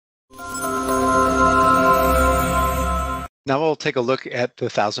Now we'll take a look at the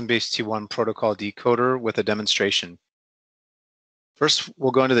 1000BASE-T1 protocol decoder with a demonstration. First,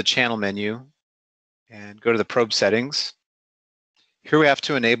 we'll go into the channel menu and go to the probe settings. Here we have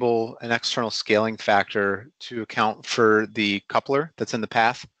to enable an external scaling factor to account for the coupler that's in the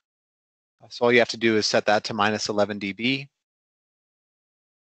path. So all you have to do is set that to -11 dB.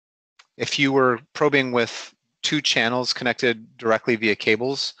 If you were probing with two channels connected directly via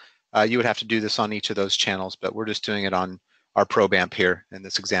cables, you would have to do this on each of those channels, but we're just doing it on our probe amp here in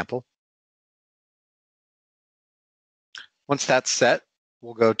this example. Once that's set,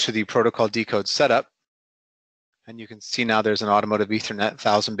 we'll go to the protocol decode setup, and you can see now there's an Automotive Ethernet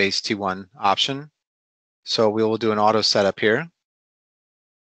 1000BASE-T1 option. So we will do an auto setup here,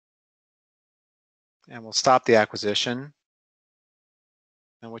 and we'll stop the acquisition.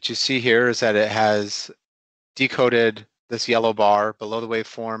 And what you see here is that it has decoded this yellow bar below the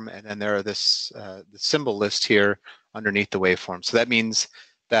waveform, and then there are the symbol list here underneath the waveform. So that means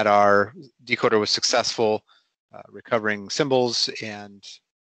that our decoder was successful recovering symbols, and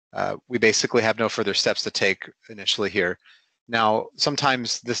we basically have no further steps to take initially here. Now,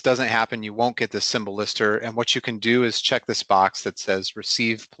 sometimes this doesn't happen. You won't get this symbol lister, and what you can do is check this box that says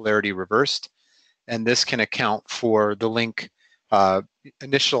receive polarity reversed, and this can account for the link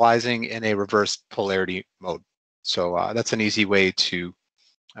initializing in a reversed polarity mode. So that's an easy way to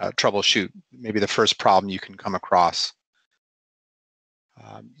troubleshoot maybe the first problem you can come across.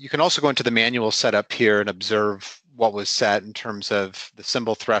 You can also go into the manual setup here and observe what was set in terms of the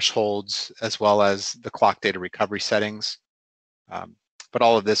symbol thresholds as well as the clock data recovery settings. But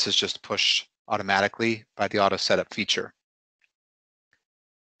all of this is just pushed automatically by the auto setup feature.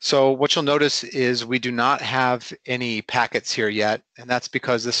 So what you'll notice is we do not have any packets here yet, and that's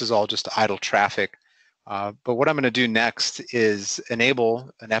because this is all just idle traffic. But what I'm going to do next is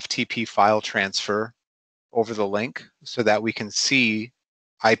enable an FTP file transfer over the link so that we can see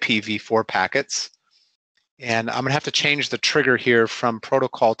IPv4 packets. And I'm going to have to change the trigger here from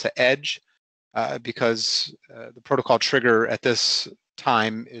protocol to edge because the protocol trigger at this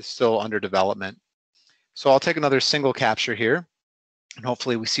time is still under development. So I'll take another single capture here, and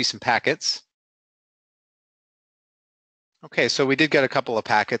hopefully we see some packets. Okay, so we did get a couple of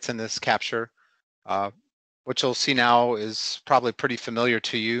packets in this capture. What you'll see now is probably pretty familiar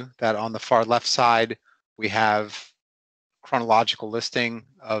to you, that on the far left side, we have chronological listing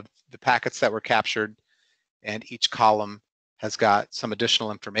of the packets that were captured, and each column has got some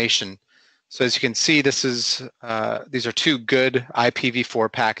additional information. So as you can see, these are two good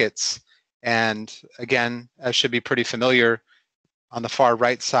IPv4 packets. And again, as should be pretty familiar, on the far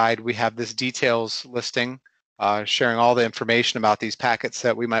right side, we have this details listing, sharing all the information about these packets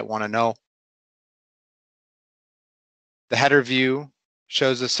that we might want to know. The header view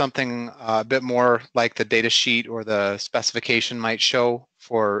shows us something a bit more like the data sheet or the specification might show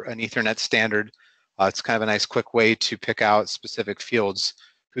for an Ethernet standard. It's kind of a nice quick way to pick out specific fields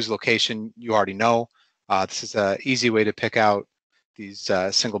whose location you already know. This is an easy way to pick out these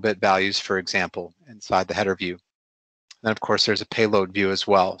single bit values, for example, inside the header view. And then of course there's a payload view as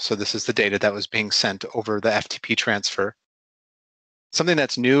well. So this is the data that was being sent over the FTP transfer. Something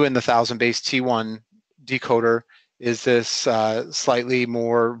that's new in the 1000BASE-T1 decoder is this slightly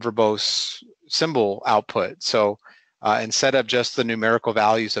more verbose symbol output. So instead of just the numerical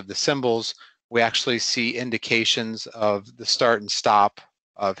values of the symbols, we actually see indications of the start and stop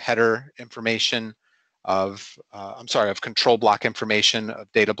of header information, of control block information,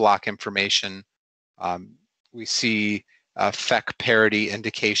 of data block information. We see FEC parity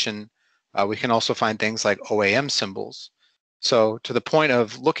indication. We can also find things like OAM symbols. So to the point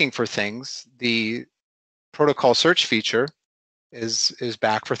of looking for things, the protocol search feature is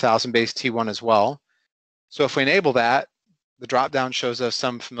back for 1000BASE-T1 as well. So if we enable that, the drop-down shows us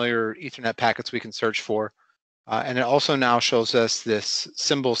some familiar Ethernet packets we can search for. And it also now shows us this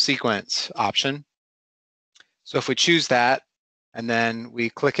symbol sequence option. So if we choose that, and then we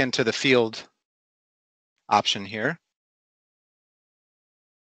click into the field option here,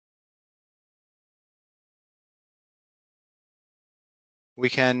 we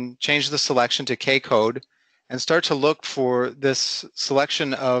can change the selection to K-code and start to look for this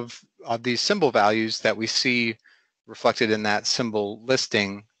selection of these symbol values that we see reflected in that symbol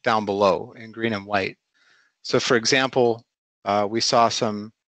listing down below in green and white. So for example, we saw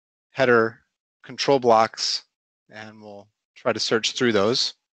some header control blocks, and we'll try to search through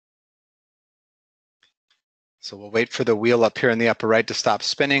those. So we'll wait for the wheel up here in the upper right to stop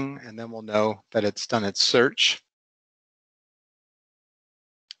spinning, and then we'll know that it's done its search.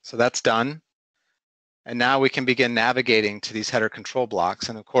 So that's done. And now we can begin navigating to these header control blocks.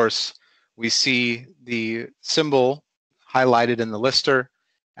 And of course, we see the symbol highlighted in the lister,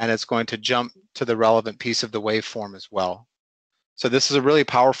 and it's going to jump to the relevant piece of the waveform as well. So this is a really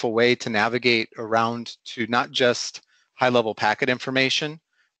powerful way to navigate around to not just high-level packet information,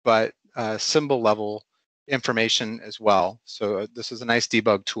 but symbol-level information as well. So this is a nice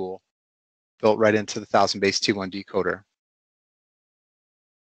debug tool built right into the 1000BASE-T1 decoder.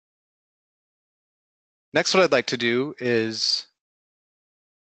 Next, what I'd like to do is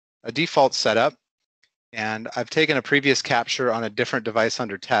a default setup. And I've taken a previous capture on a different device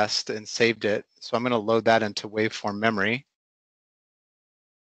under test and saved it. So I'm going to load that into waveform memory.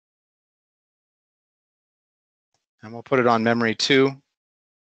 And we'll put it on memory 2.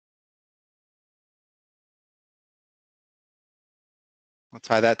 We'll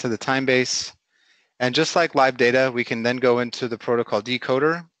tie that to the time base. And just like live data, we can then go into the protocol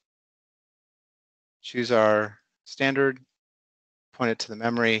decoder, choose our standard, point it to the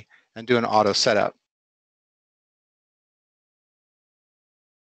memory, and do an auto setup.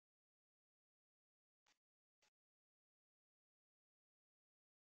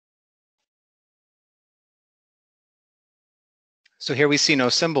 So here we see no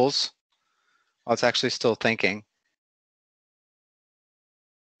symbols. Well, it's actually still thinking.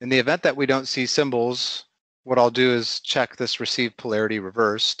 In the event that we don't see symbols, what I'll do is check this receive polarity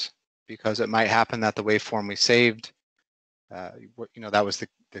reversed, because it might happen that the waveform we saved, that was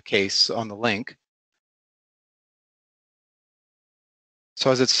the case on the link.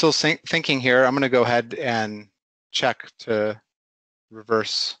 So as it's still thinking here, I'm going to go ahead and check to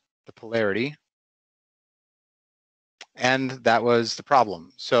reverse the polarity. And that was the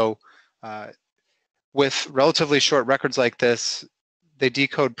problem. So with relatively short records like this, they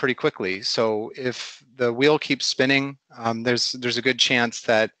decode pretty quickly. So if the wheel keeps spinning, there's a good chance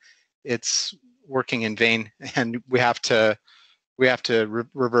that it's working in vain, and we have to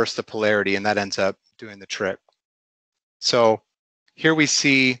reverse the polarity, and that ends up doing the trick. So here we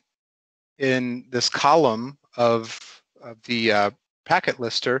see in this column of the packet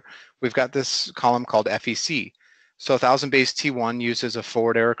lister, we've got this column called FEC. So 1000BASE-T1 uses a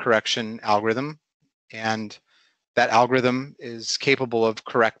forward error correction algorithm, and that algorithm is capable of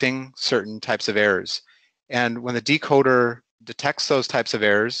correcting certain types of errors. And when the decoder detects those types of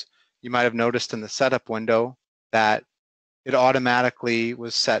errors, you might have noticed in the setup window that it automatically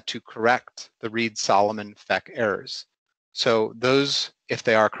was set to correct the Reed-Solomon-Feck errors. So those, if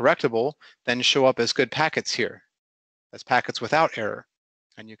they are correctable, then show up as good packets here, as packets without error.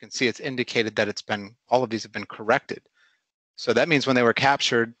 And you can see it's indicated that all of these have been corrected. So that means when they were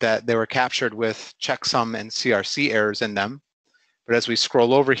captured, that they were captured with checksum and CRC errors in them. But as we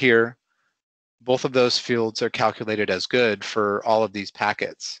scroll over here, both of those fields are calculated as good for all of these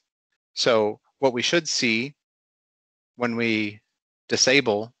packets. So what we should see when we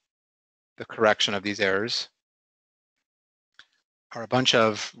disable the correction of these errors are a bunch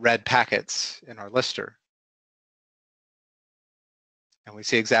of red packets in our lister. And we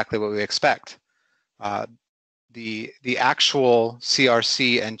see exactly what we expect. The actual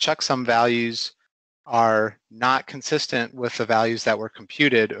CRC and checksum values are not consistent with the values that were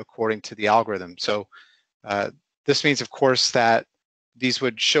computed according to the algorithm. So this means, of course, that these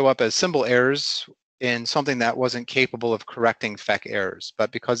would show up as symbol errors in something that wasn't capable of correcting Feck errors.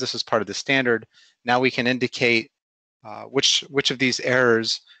 But because this is part of the standard, now we can indicate which of these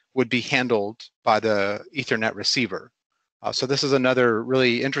errors would be handled by the Ethernet receiver. So this is another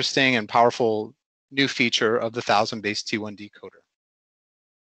really interesting and powerful new feature of the 1000BASE-T1 decoder.